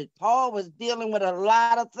about it. Paul was dealing with a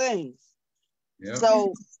lot of things. Yep.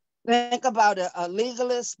 So think about it. A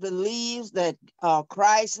legalist believes that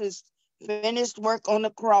Christ's finished work on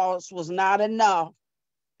the cross was not enough,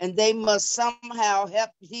 and they must somehow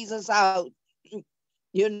help Jesus out.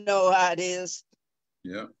 You know how it is.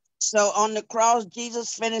 Yeah. So on the cross,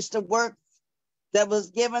 Jesus finished the work that was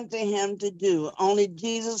given to him to do. Only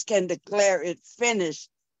Jesus can declare it finished,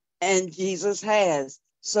 and Jesus has.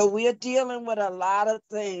 So we are dealing with a lot of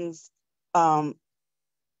things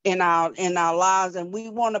in our lives, and we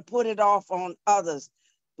want to put it off on others.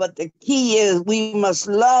 But the key is we must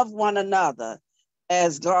love one another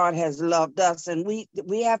as God has loved us, and we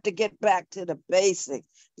have to get back to the basics.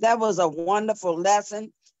 That was a wonderful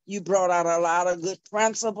lesson. You brought out a lot of good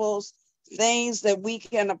principles, things that we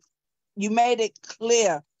can. You made it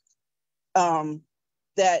clear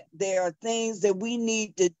that there are things that we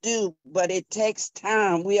need to do, but it takes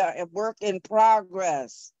time. We are a work in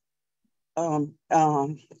progress.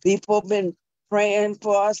 People have been praying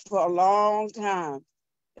for us for a long time.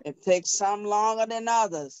 It takes some longer than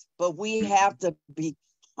others, but we have to be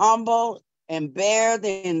humble and bear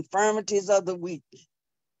the infirmities of the weak.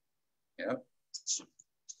 Yep.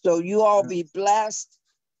 So you all be blessed.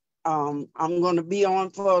 I'm going to be on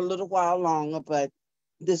for a little while longer, but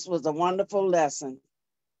this was a wonderful lesson.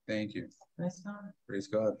 Thank you. Praise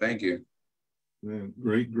God. Thank you. Man,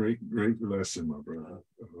 great lesson, my brother.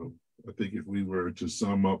 I think if we were to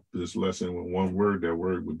sum up this lesson with one word, that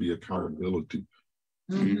word would be accountability.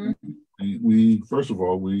 Mm-hmm. We first of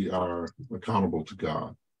all, we are accountable to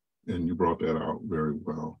God, and you brought that out very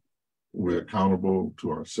well. We're accountable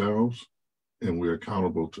to ourselves, and we're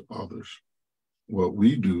accountable to others. What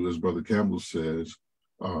we do, as Brother Campbell says,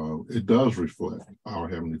 it does reflect our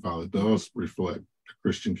Heavenly Father. It does reflect the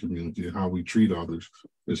Christian community, and how we treat others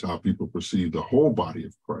is how people perceive the whole body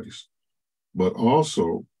of Christ. But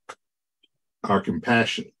also our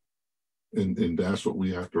compassion. And that's what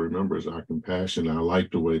we have to remember, is our compassion. I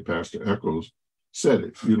like the way Pastor Eckles said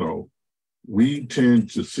it. You know, we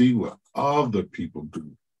tend to see what other people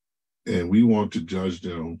do, and we want to judge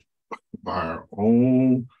them by our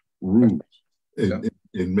own rules and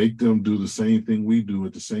make them do the same thing we do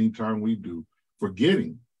at the same time we do,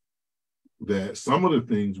 forgetting that some of the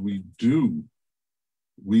things we do,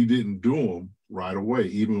 we didn't do them right away.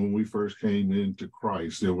 Even when we first came into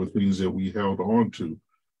Christ, there were things that we held on to,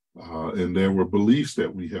 and there were beliefs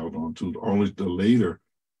that we held on to, only to later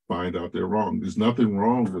find out they're wrong. There's nothing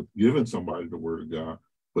wrong with giving somebody the Word of God,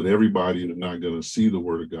 but everybody is not going to see the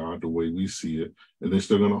Word of God the way we see it, and they're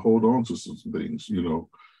still going to hold on to some things. You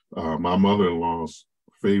know, my mother-in-law's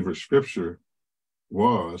favorite scripture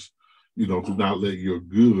was, you know, do not let your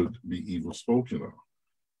good be evil spoken of.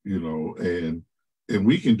 You know, and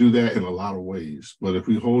we can do that in a lot of ways, but if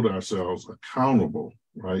we hold ourselves accountable,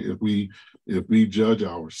 right? If we judge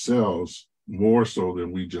ourselves more so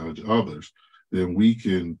than we judge others, then we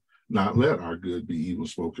can not let our good be evil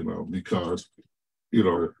spoken of, because, you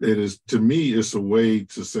know, it is, to me, it's a way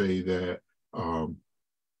to say that,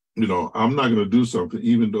 you know, I'm not going to do something,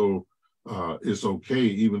 even though it's okay,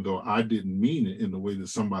 even though I didn't mean it in the way that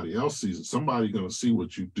somebody else sees it. Somebody's going to see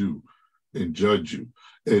what you do and judge you.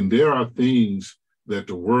 And there are things that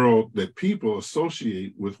that people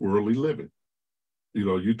associate with worldly living. You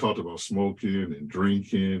know, you talked about smoking and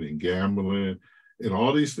drinking and gambling and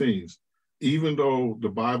all these things, even though the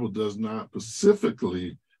Bible does not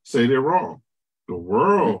specifically say they're wrong. The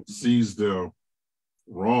world sees them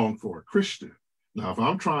wrong for a Christian. Now, if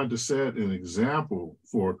I'm trying to set an example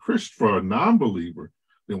for a non-believer,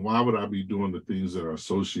 then why would I be doing the things that are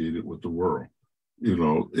associated with the world? You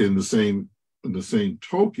know, in the same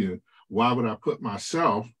token, why would I put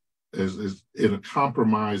myself as in a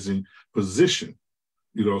compromising position?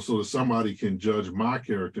 You know, so that somebody can judge my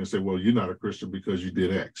character and say, well, you're not a Christian because you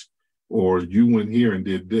did X, or you went here and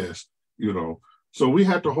did this, you know. So we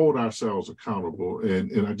have to hold ourselves accountable.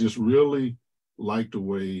 And I just really like the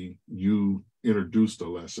way you introduced the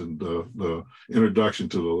lesson, the introduction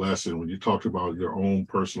to the lesson, when you talked about your own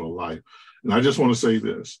personal life. And I just want to say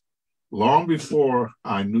this: long before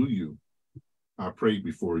I knew you, I prayed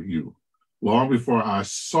before you. Long before I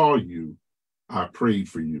saw you, I prayed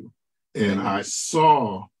for you. And I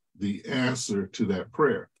saw the answer to that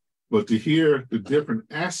prayer. But to hear the different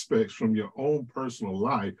aspects from your own personal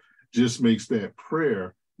life just makes that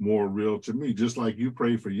prayer more real to me. Just like you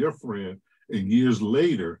prayed for your friend, and years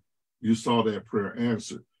later, you saw that prayer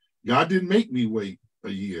answered. God didn't make me wait a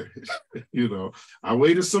year. You know, I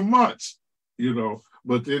waited some months, you know,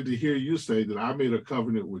 but then to hear you say that I made a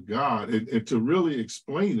covenant with God, and to really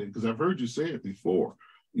explain it, because I've heard you say it before,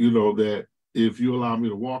 you know, that if you allow me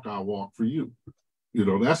to walk, I'll walk for you. You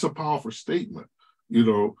know, that's a powerful statement, you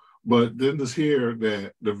know, but then to hear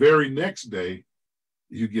that the very next day,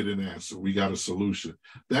 you get an answer. We got a solution.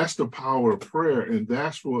 That's the power of prayer. And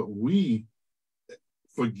that's what we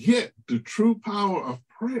forget, the true power of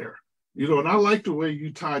prayer. You know, and I like the way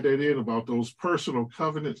you tied that in about those personal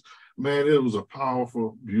covenants. Man, it was a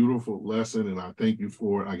powerful, beautiful lesson, and I thank you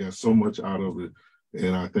for it. I got so much out of it,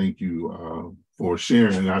 and I thank you for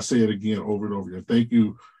sharing. And I say it again over and over again. Thank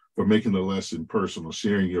you for making the lesson personal,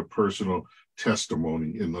 sharing your personal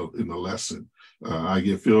testimony in the lesson. I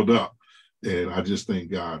get filled up, and I just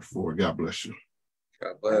thank God for it. God bless you.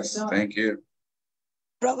 God bless. Thank you.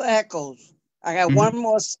 Brother Eckles, I got one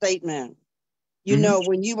more statement. You know,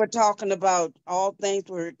 when you were talking about all things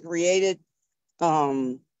were created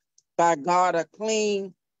by God are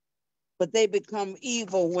clean, but they become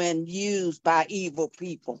evil when used by evil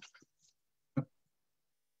people.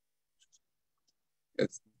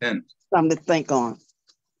 It's intent. Something to think on.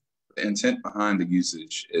 The intent behind the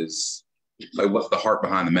usage is like, what's the heart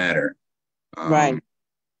behind the matter? Right.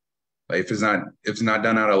 Like if it's not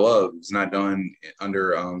done out of love, it's not done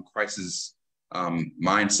under Christ's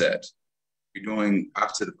mindset. You're doing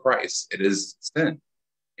opposite of Christ. It is sin,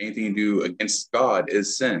 Anything you do against God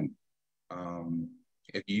is sin.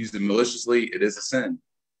 If you use it maliciously, it is a sin.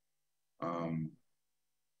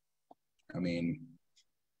 I mean,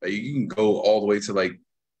 like, you can go all the way to like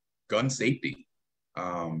gun safety.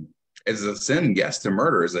 It's a sin, yes, to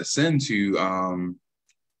murder. It's a sin to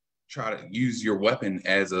try to use your weapon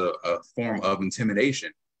as a form of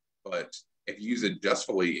intimidation. But if you use it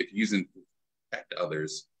justly, if you use it to protect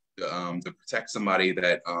others, to protect somebody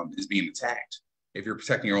that is being attacked, if you're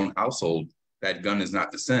protecting your own household, that gun is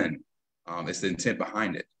not the sin. It's the intent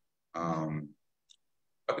behind it.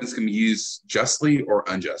 Weapons can be used justly or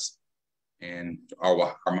unjustly. And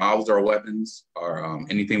our mouths are weapons, or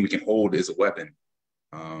anything we can hold is a weapon.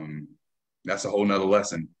 That's a whole nother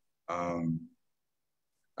lesson. I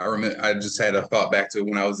remember, I just had a thought back to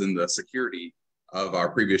when I was in the security of our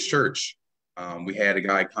previous church. We had a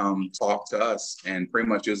guy come talk to us, and pretty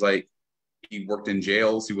much it was like he worked in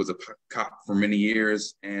jails. He was a cop for many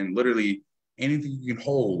years, and literally anything you can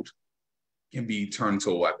hold can be turned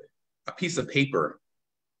into a weapon. A piece of paper,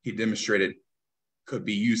 he demonstrated, could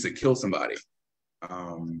be used to kill somebody,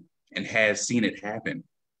 and has seen it happen.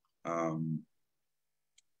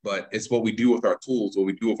 But it's what we do with our tools, what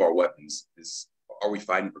we do with our weapons. Are we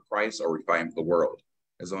fighting for Christ, or are we fighting for the world?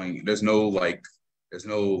 There's no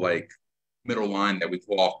middle line that we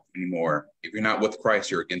walk anymore. If you're not with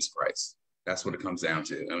Christ, you're against Christ. That's what it comes down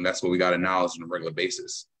to. And that's what we got to acknowledge on a regular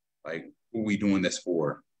basis. Like, who are we doing this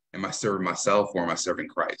for? Am I serving myself, or am I serving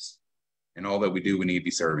Christ? And all that we do, we need to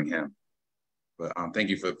be serving him. But thank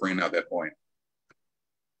you for bringing out that point.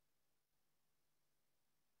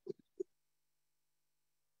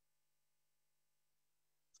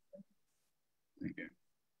 Thank you.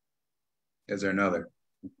 Is there another?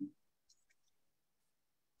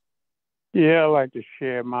 Yeah, I'd like to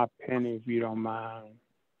share my penny, if you don't mind.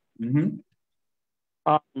 Mm-hmm.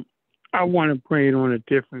 I want to bring it on a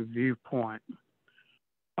different viewpoint.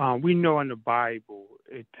 We know in the Bible,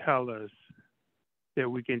 it tells us that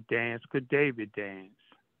we can dance because David danced.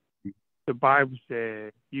 The Bible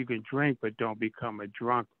says you can drink, but don't become a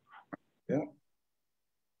drunkard. Yeah.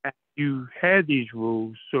 And you had these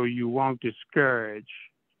rules so you won't discourage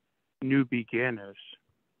new beginners.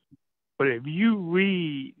 But if you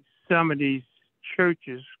read some of these church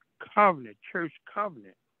covenant,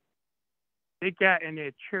 they got in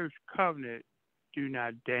their church covenant, do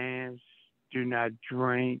not dance, do not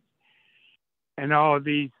drink, and all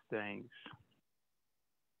these things.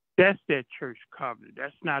 That's their church covenant.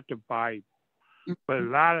 That's not the Bible. Mm-hmm. But a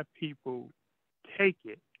lot of people take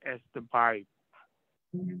it as the Bible.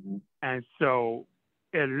 Mm-hmm. And so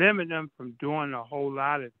it limits them from doing a whole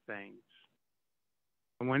lot of things.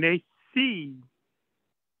 And when they see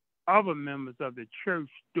other members of the church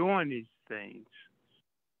doing these things,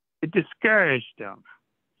 it discouraged them.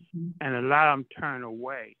 Mm-hmm. And a lot of them turn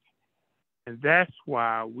away. And that's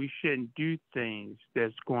why we shouldn't do things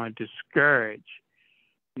that's going to discourage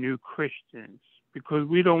new Christians, because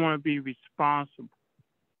we don't want to be responsible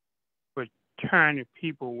for turning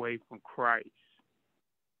people away from Christ.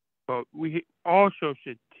 But we also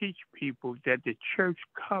should teach people that the church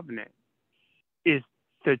covenant is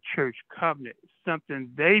the church covenant,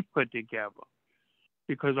 something they put together.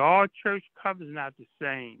 Because all church covenants are not the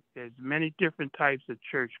same. There's many different types of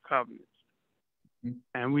church covenants. Mm-hmm.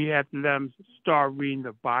 And we have to let them start reading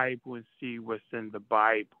the Bible and see what's in the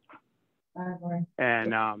Bible.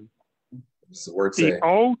 And the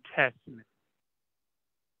Old Testament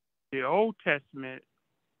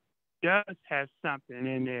does have something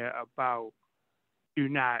in there about do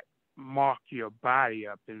not mark your body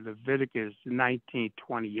up in Leviticus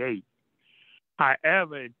 19:28.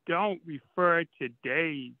 However, it don't refer to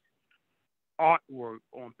today's artwork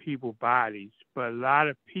on people's bodies, but a lot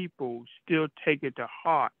of people still take it to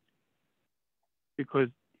heart because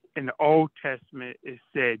in the Old Testament, it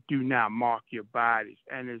said, do not mark your bodies.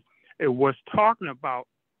 And it was talking about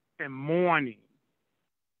in mourning.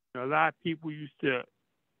 You know, a lot of people used to,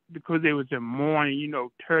 because they was in mourning,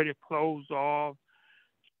 tear their clothes off,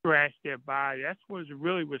 scratch their body. That's what it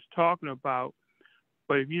really was talking about.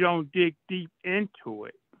 But if you don't dig deep into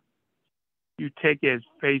it, you take it as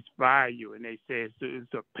face value. And they say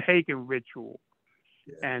it's a pagan ritual.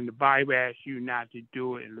 Yeah. And the Bible asks you not to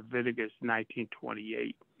do it in Leviticus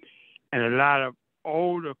 19:28. And a lot of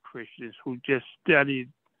older Christians who just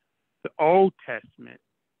studied the Old Testament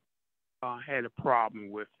had a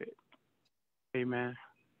problem with it. Amen.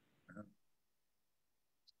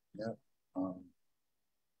 Yeah.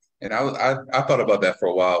 And I thought about that for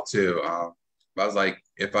a while too. I was like,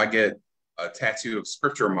 if I get a tattoo of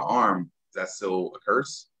scripture on my arm, is that still a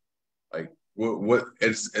curse? Like, what?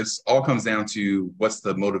 It's all comes down to what's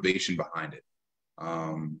the motivation behind it.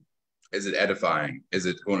 Is it edifying? Is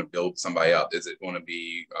it going to build somebody up? Is it going to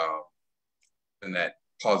be something that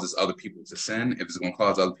causes other people to sin? If it's going to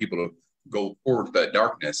cause other people to go forward that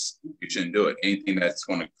darkness, you shouldn't do it. Anything that's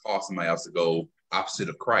going to cause somebody else to go opposite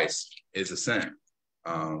of Christ is a sin.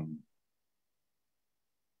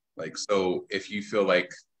 So if you feel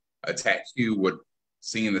like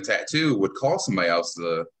seeing the tattoo would cause somebody else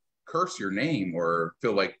to curse your name or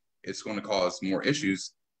feel like it's going to cause more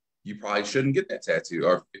issues, you probably shouldn't get that tattoo.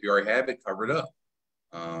 Or if you already have it, cover it up.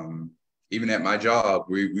 Even at my job,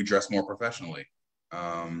 we dress more professionally.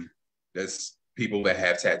 There's people that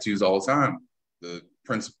have tattoos all the time. The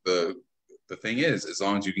thing is, as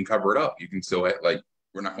long as you can cover it up, you can still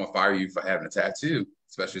we're not going to fire you for having a tattoo,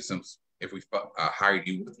 especially since if we hired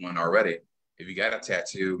you with one already. If you got a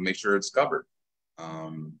tattoo, make sure it's covered.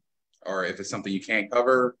 Or if it's something you can't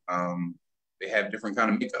cover, they have different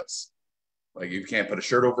kind of makeups. Like you can't put a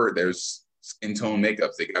shirt over it, there's skin tone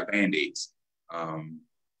makeups. They got Band-Aids,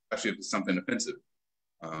 especially if it's something offensive.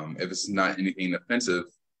 If it's not anything offensive,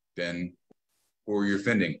 then who are you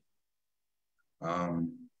offending?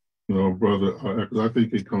 Brother, I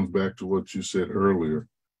think it comes back to what you said earlier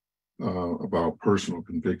about personal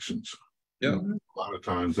convictions. Yeah. A lot of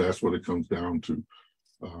times that's what it comes down to.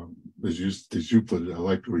 As you put it, I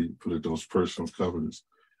like to put it, those personal covenants.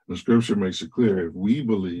 The scripture makes it clear, if we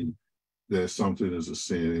believe that something is a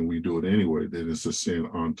sin and we do it anyway, then it's a sin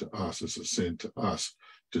unto us. It's a sin to us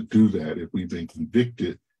to do that if we've been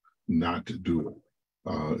convicted not to do it.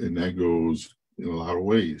 And that goes in a lot of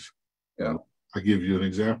ways. Yeah. I give you an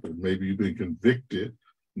example. Maybe you've been convicted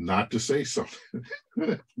not to say something.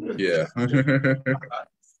 Yeah.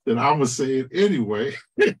 Then I'm going to say it anyway.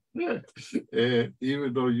 And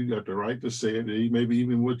even though you got the right to say it, maybe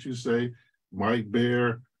even what you say might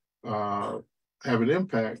have an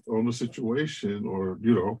impact on the situation, or,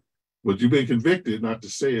 but you've been convicted not to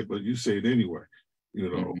say it, but you say it anyway,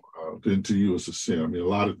 then to you it's a sin. I mean, a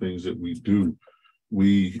lot of things that we do,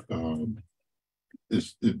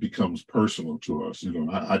 it becomes personal to us.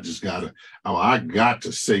 I got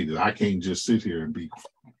to say that. I can't just sit here and be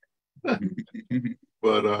quiet.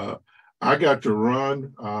 But I got to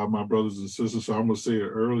run, my brothers and sisters, so I'm going to say it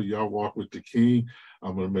early. Y'all walk with the King.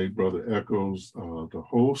 I'm going to make Brother Eckles the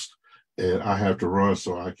host, and I have to run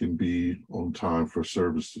so I can be on time for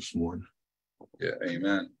service this morning. Yeah,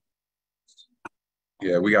 amen.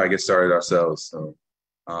 Yeah, we got to get started ourselves. So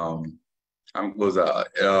I'm close out.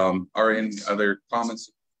 Are any other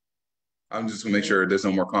comments? I'm just going to make sure there's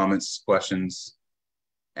no more comments, questions,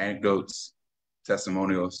 anecdotes,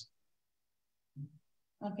 testimonials.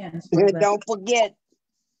 Okay. Don't forget,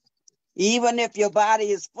 even if your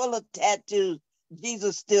body is full of tattoos,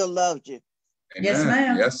 Jesus still loves you. Amen. Yes,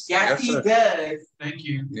 ma'am. Yes, he does. Thank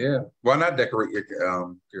you. Yeah. Why not decorate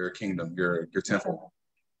your kingdom, your temple?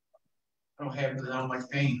 I don't have them because I don't like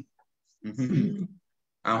pain. Mm-hmm.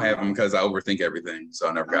 I don't have them because I overthink everything, so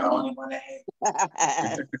I never got one.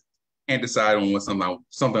 Can't decide on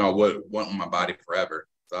something I would want on my body forever,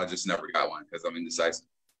 so I just never got one because I'm indecisive.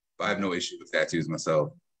 But I have no issue with tattoos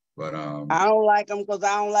myself. But I don't like them because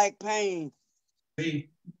I don't like pain.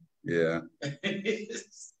 Yeah.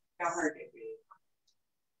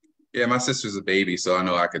 Yeah, my sister's a baby, so I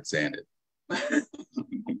know I could stand it.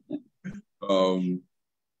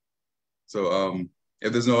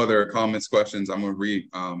 If there's no other comments, questions, I'm going to read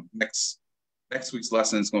next week's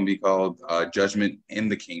lesson is going to be called Judgment in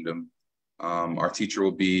the Kingdom. Our teacher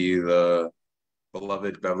will be the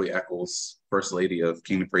beloved Beverly Eckles, First Lady of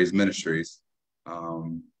Kingdom Praise Ministries.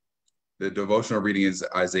 The devotional reading is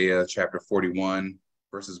Isaiah chapter 41,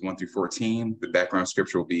 verses 1 through 14. The background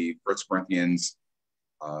scripture will be 1 Corinthians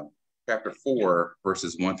chapter 4,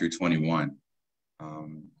 verses 1 through 21.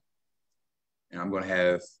 And I'm going to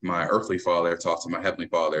have my earthly father talk to my heavenly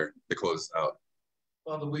father to close this out.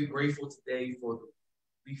 Father, we're grateful today for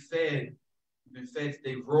we've been fed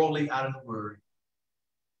today royally out of the word.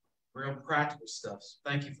 Real practical stuff. So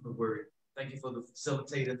thank you for the word. Thank you for the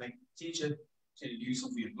facilitator. Thank you for the teacher. Continue to use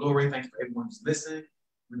them for your glory. Thank you for everyone who's listening.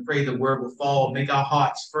 We pray the word will fall, make our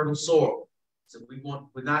hearts fertile soil. So we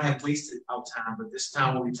would not have wasted our time, but this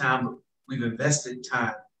time will be time we've invested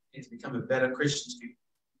time into becoming better Christians people.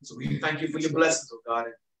 So we thank you for your blessings, oh God,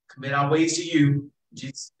 and commit our ways to you. In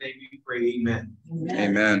Jesus' name we pray, amen.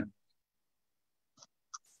 Amen.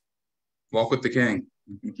 Walk with the King.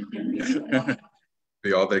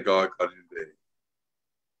 Be all that God called you today.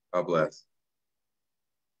 God bless.